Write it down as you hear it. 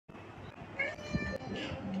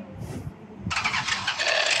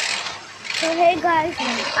So hey guys,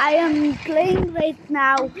 I am playing right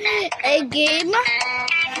now a game.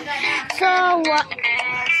 So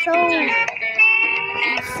so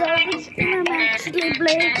which game I'm actually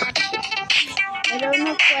playing? I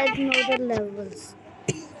don't quite know the levels.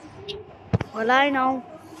 All I know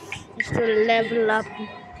is to level up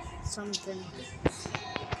something.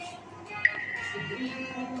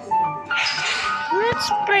 Let's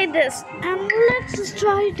play this and let's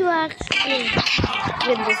try to actually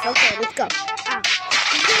win this. Okay, let's go.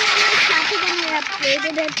 This game is when I have played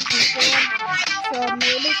it before, so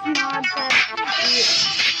maybe it's not that hard.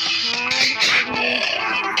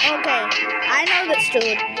 Okay, I know this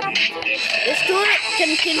dude. This dude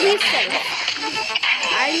can kill himself.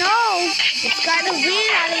 I know it's kind of weird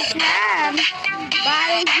that he can,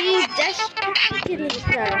 but he just can't kill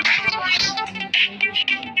himself.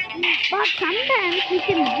 But sometimes he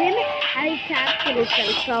can win and he can't kill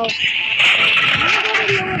himself. So I'm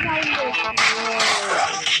gonna lower down this.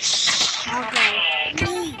 Okay.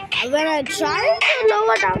 When I tried to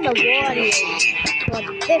lower down the volume for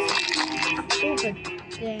this stupid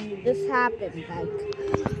thing, this happened. Like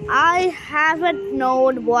I haven't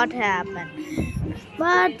known what happened,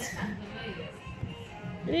 but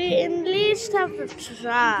we at least have to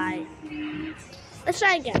try. Let's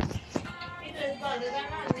try again.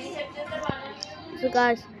 So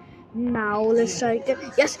guys, now let's try again.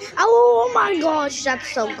 Yes. Oh my gosh,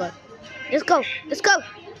 that's so good. Let's go. Let's go.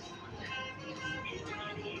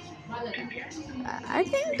 I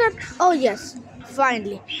think that. Oh yes,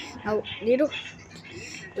 finally. Now need to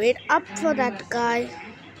wait up for that guy.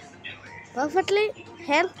 Perfectly.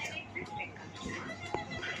 Health.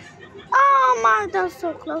 Oh my, that's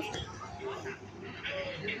so close.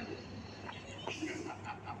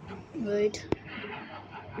 Wait.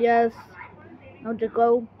 Yes. Now to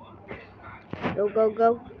go. Go, go,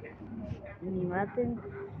 go. Nothing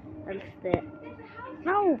else there.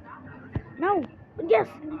 No. No. Yes.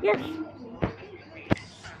 Yes.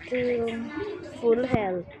 Full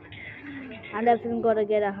health. And I've got to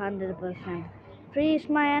get 100%. Freeze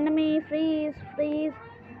my enemy. Freeze. Freeze.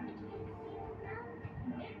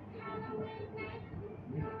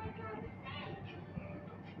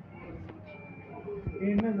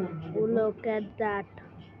 Oh, look at that.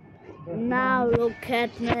 Now look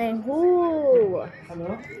at me. Ooh.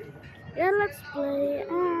 Hello? Yeah, let's play.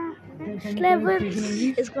 Next level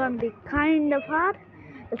is gonna be kind of hard.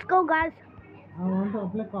 Let's go, guys. I want to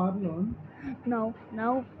apply car loan. No,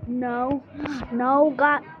 no, no, no,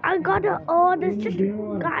 God. I got to. Oh, there's just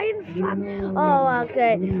a guy in front. Oh,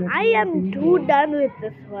 okay. I am too done with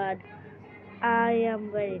this one. I am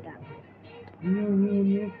very done.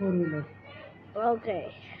 New 4-wheeler.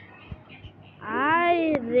 Okay.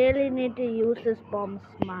 I really need to use this bomb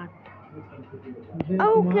smart.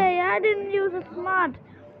 Okay, I didn't use it smart.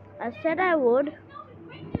 I said I would.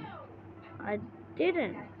 I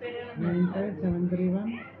didn't.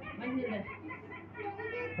 95731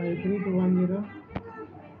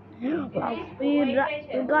 53210. Wow, we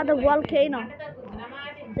got a volcano.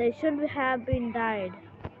 They should have been died.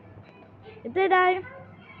 If they die,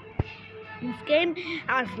 this game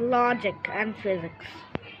has logic and physics.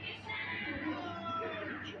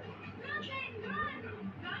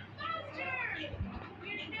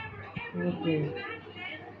 Okay.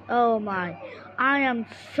 Oh my, I am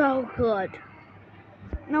so good.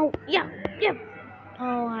 No, yeah.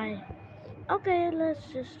 Oh, okay, let's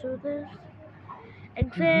just do this.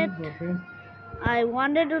 Exit. Okay. I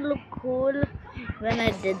wanted to look cool when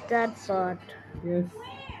I did that, but Yes.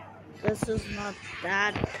 this is not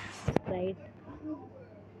that great.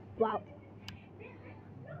 Wow.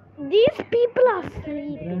 These people are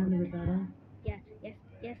sleeping.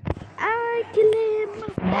 Yes. I kill him.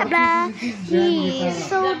 Blah blah. He is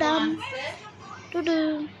so dumb. To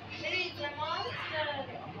do.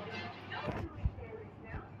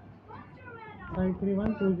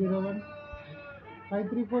 531201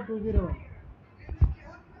 534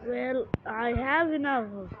 Well, I have enough.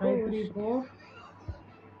 534.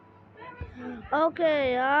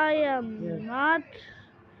 Okay, I am Yes. not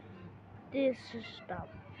this stuff.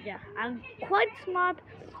 Yeah, I'm quite smart.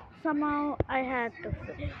 Somehow I had to.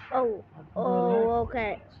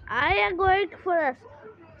 Okay. I am going for a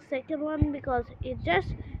second one because it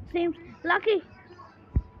just seems lucky.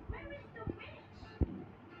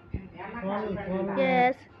 Call.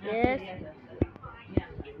 Yes.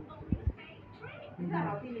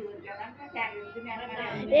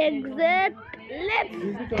 Exit. Let's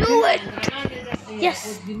do it.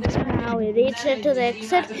 Yes. Now we reached it to the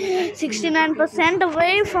exit. 69%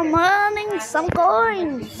 away from earning some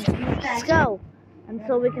coins. Let's go and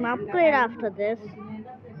so we can upgrade after this.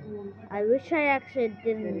 I wish I actually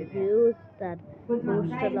didn't use that boost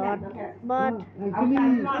a lot, but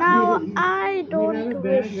Actually, now I we don't have a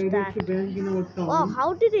wish bank, that. IDFC bank in our Oh, town,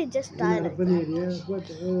 how did he just in die the like urban that? area, but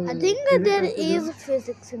I think connect there after is them.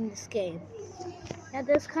 physics in this game. Yeah,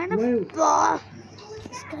 there's kind of Why?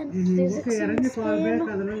 this kind of Okay, physics in arrange a this call back, game.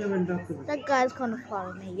 otherwise I will talk to them. That guy's gonna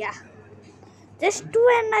follow me. Yeah, just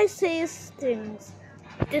when I say things,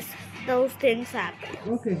 those things happen.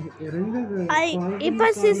 Okay, arrange the call If from I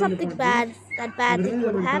the say common something department, bad, that bad thing otherwise I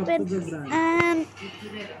would will talk to happen, the branch. and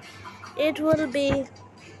it will be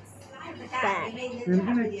bad. When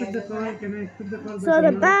can I accept the call? Can I accept the call by So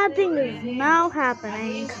the tomorrow? bad thing is now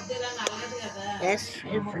happening. Yes,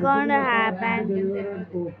 it's Actually, gonna the call should be happen. delivered on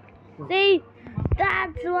post. See,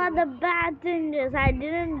 that's what the bad thing is. I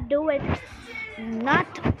didn't do it. Not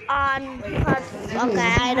on purpose.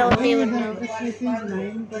 Okay, I don't even know.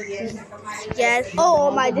 Yes.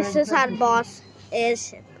 Oh my, this is our boss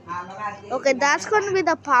airship. Okay, that's gonna be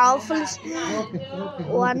the powerful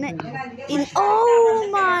one in. Oh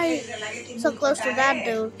my, so close to that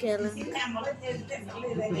dude killing.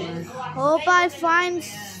 Hope I find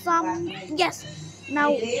some. Yes.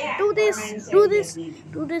 Now do this. Do this.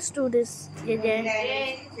 Do this. Do this.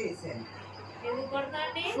 Yeah.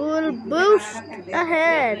 Full boost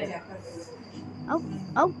ahead. Oh,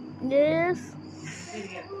 oh, yes.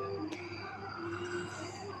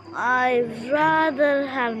 I'd rather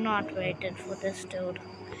have not waited for this dude.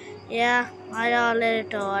 Yeah, I already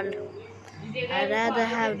told. I'd rather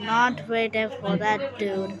have not waited for that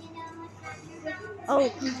dude.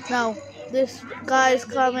 Oh no, this guy is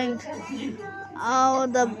coming. Oh,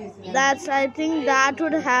 that's I think that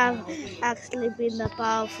would have actually been the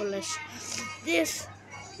powerfulest. This.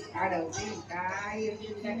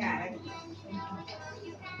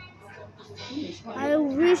 I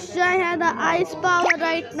wish I had the ice power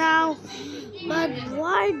right now, but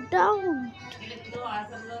why don't?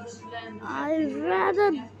 I'd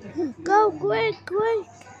rather go quick.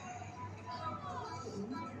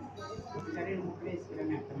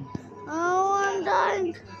 Oh, I'm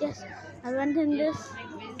dying. Yes, I went in this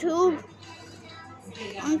tube.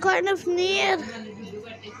 I'm kind of near.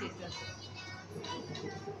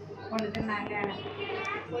 And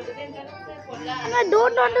I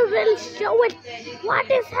don't want to really show it. What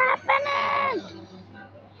is happening?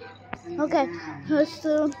 Okay,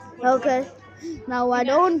 okay. Now I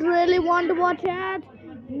don't really want to watch it.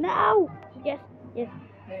 No. Yes.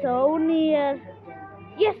 So near.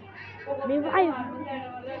 Yes. Revive.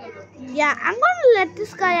 Yeah, I'm gonna let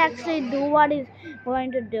this guy actually do what he's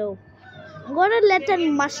going to do. I'm gonna let that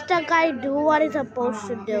Master guy do what he's supposed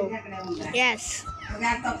to do. Yes.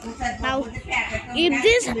 Now,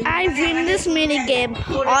 if I win this mini game,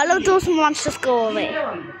 all of those monsters go away.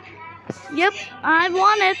 Yep, I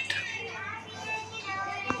won it.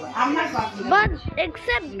 But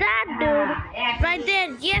except that dude right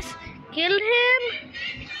there, yes, killed him.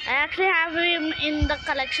 I actually have him in the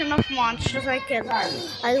collection of monsters I killed.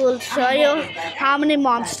 I will show you how many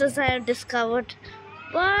monsters I have discovered,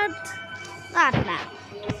 but not now.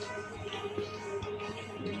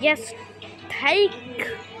 Yes, take.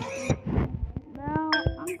 Now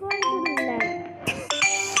I'm going to let.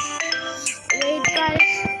 Wait,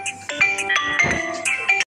 guys.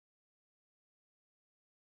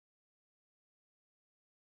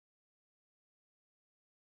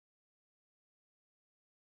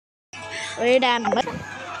 Wait a minute.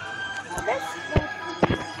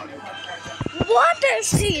 What I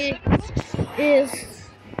see is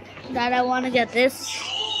that I want to get this.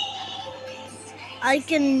 I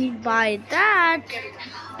can buy that,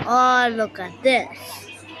 or look at this.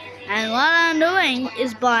 And what I'm doing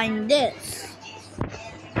is buying this.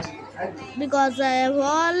 Because I have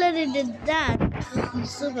already did that. I'm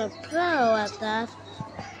super pro at that.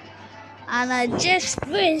 And I just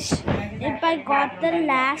wish if I got the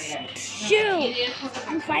last shoe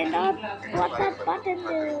and find out what that button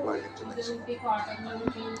is.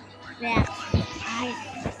 Yeah, I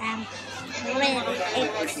am really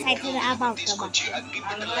excited about the button.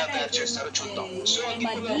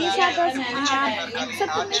 But these are those not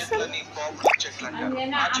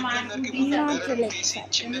really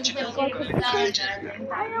excited. Because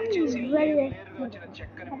I am very excited.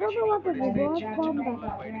 I don't know what the reward bomb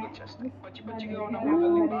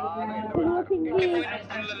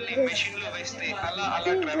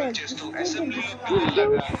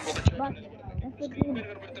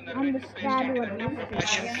understand what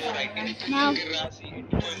this is. Now,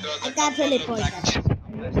 I can't really point that.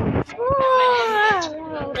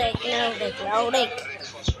 Loading. Loading.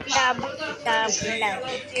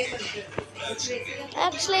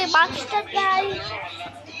 Actually, Buster guy,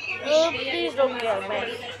 please don't kill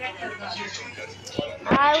me.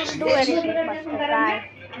 I would do anything, Buster guy.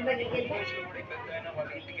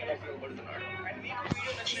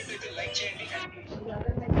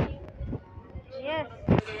 Yes,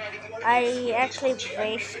 I actually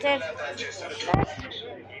wasted that.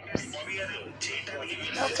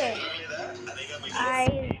 Okay, I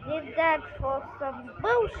did that for some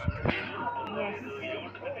boost. Yes,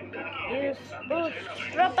 use boost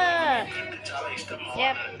rubber.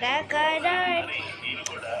 Yep, that guy died.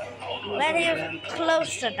 Very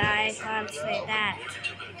close to die, I can't say that.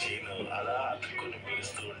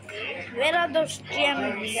 Where are those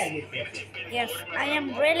gems? Yes, I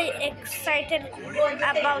am really excited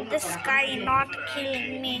about this guy not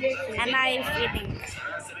killing me and I winning.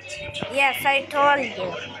 Yes, I told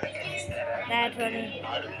you that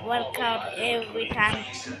will work out every time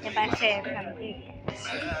if I say something.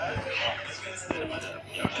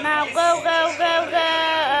 Now go, go, go,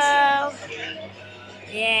 go!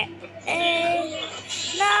 Yeah.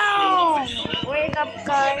 No! Wake up,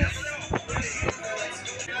 guys.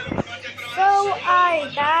 So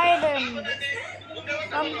I died and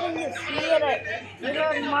something is here.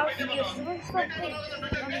 Elon Musk is doing something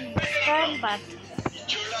on stand, but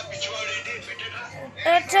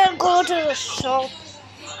let's go to the shop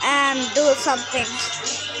and do something.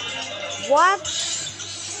 What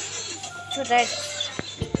should I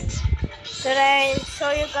should I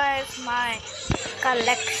show you guys my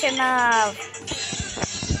collection of?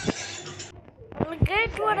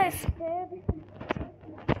 Get what I said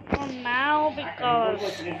for now because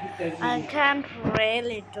I can't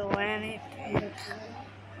really do anything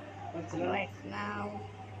right now.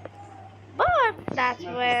 But that's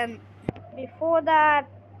when before that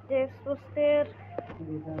this was there,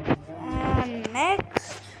 and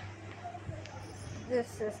next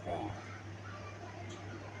this is there.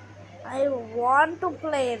 I want to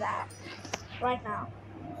play that right now.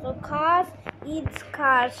 So Cars Eats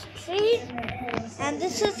Cars 3, and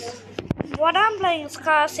this is what I'm playing is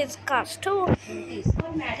Cars Eats Cars 2.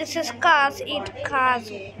 This is Cars Eat Cars.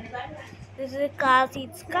 This is Cars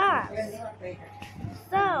Eats Cars.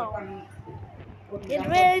 So it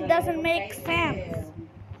really doesn't make sense.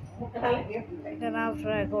 Then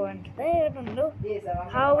after I go into there and look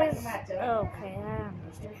how is okay, I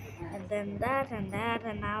understand. And then that and that,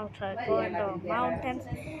 and after I go into mountains,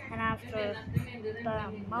 and after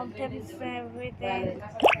the mountains and everything,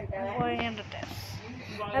 I'm going into this.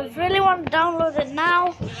 I really want to download it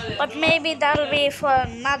now, but maybe that'll be for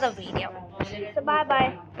another video. So bye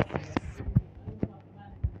bye.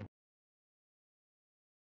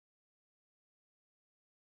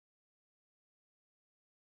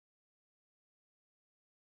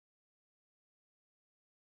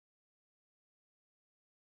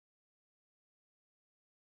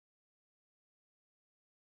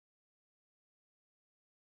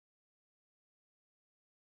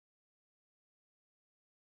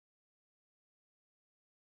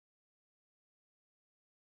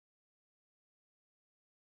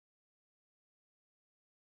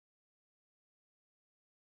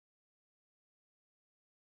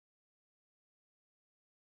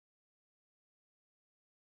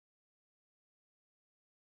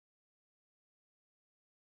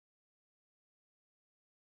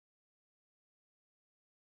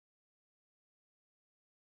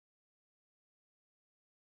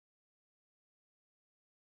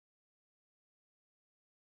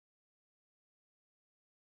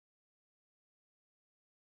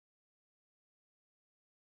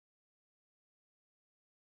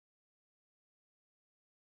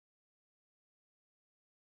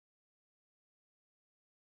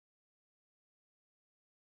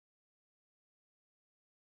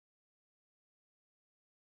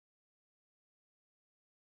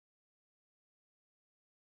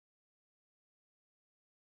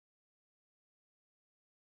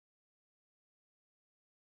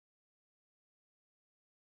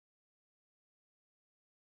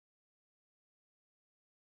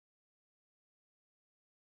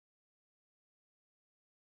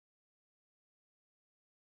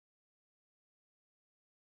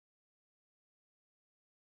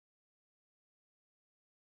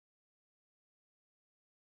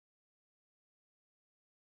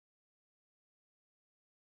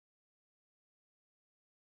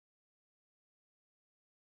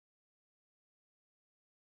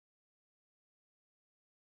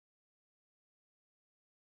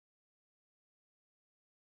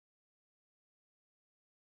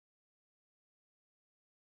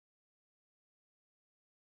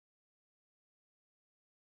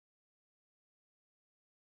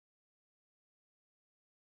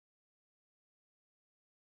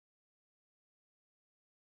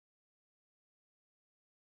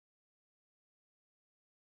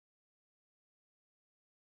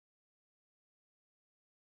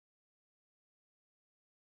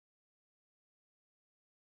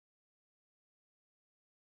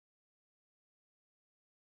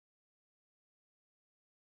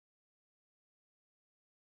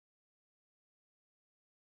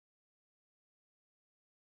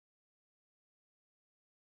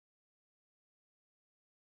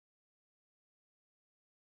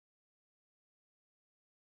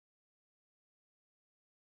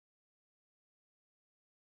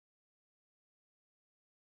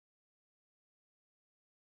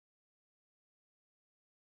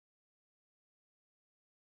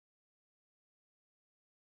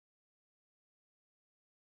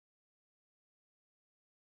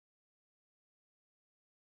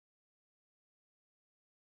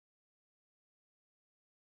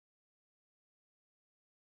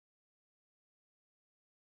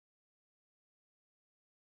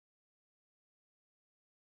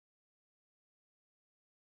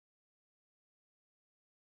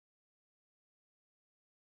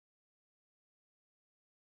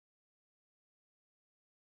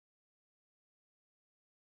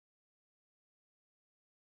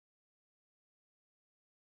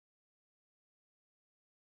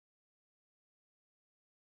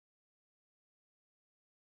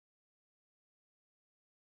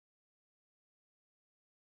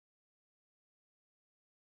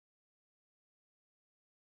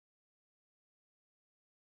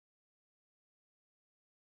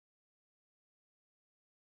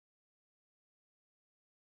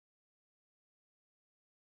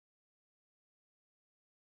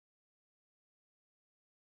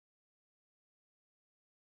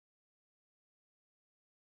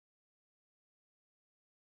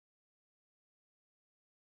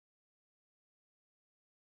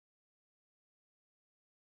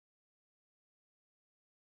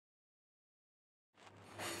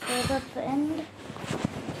 that's the end.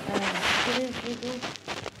 Today's video.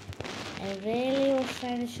 I really was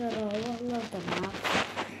trying to show all of the maps.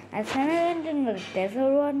 I said I went in the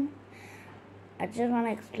desert one. I just want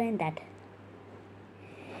to explain that.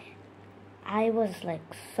 I was like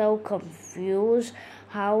so confused.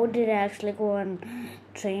 How did I actually go on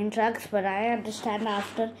train tracks? But I understand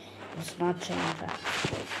after it's not train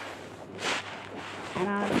tracks. And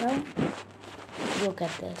also, look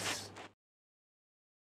at this.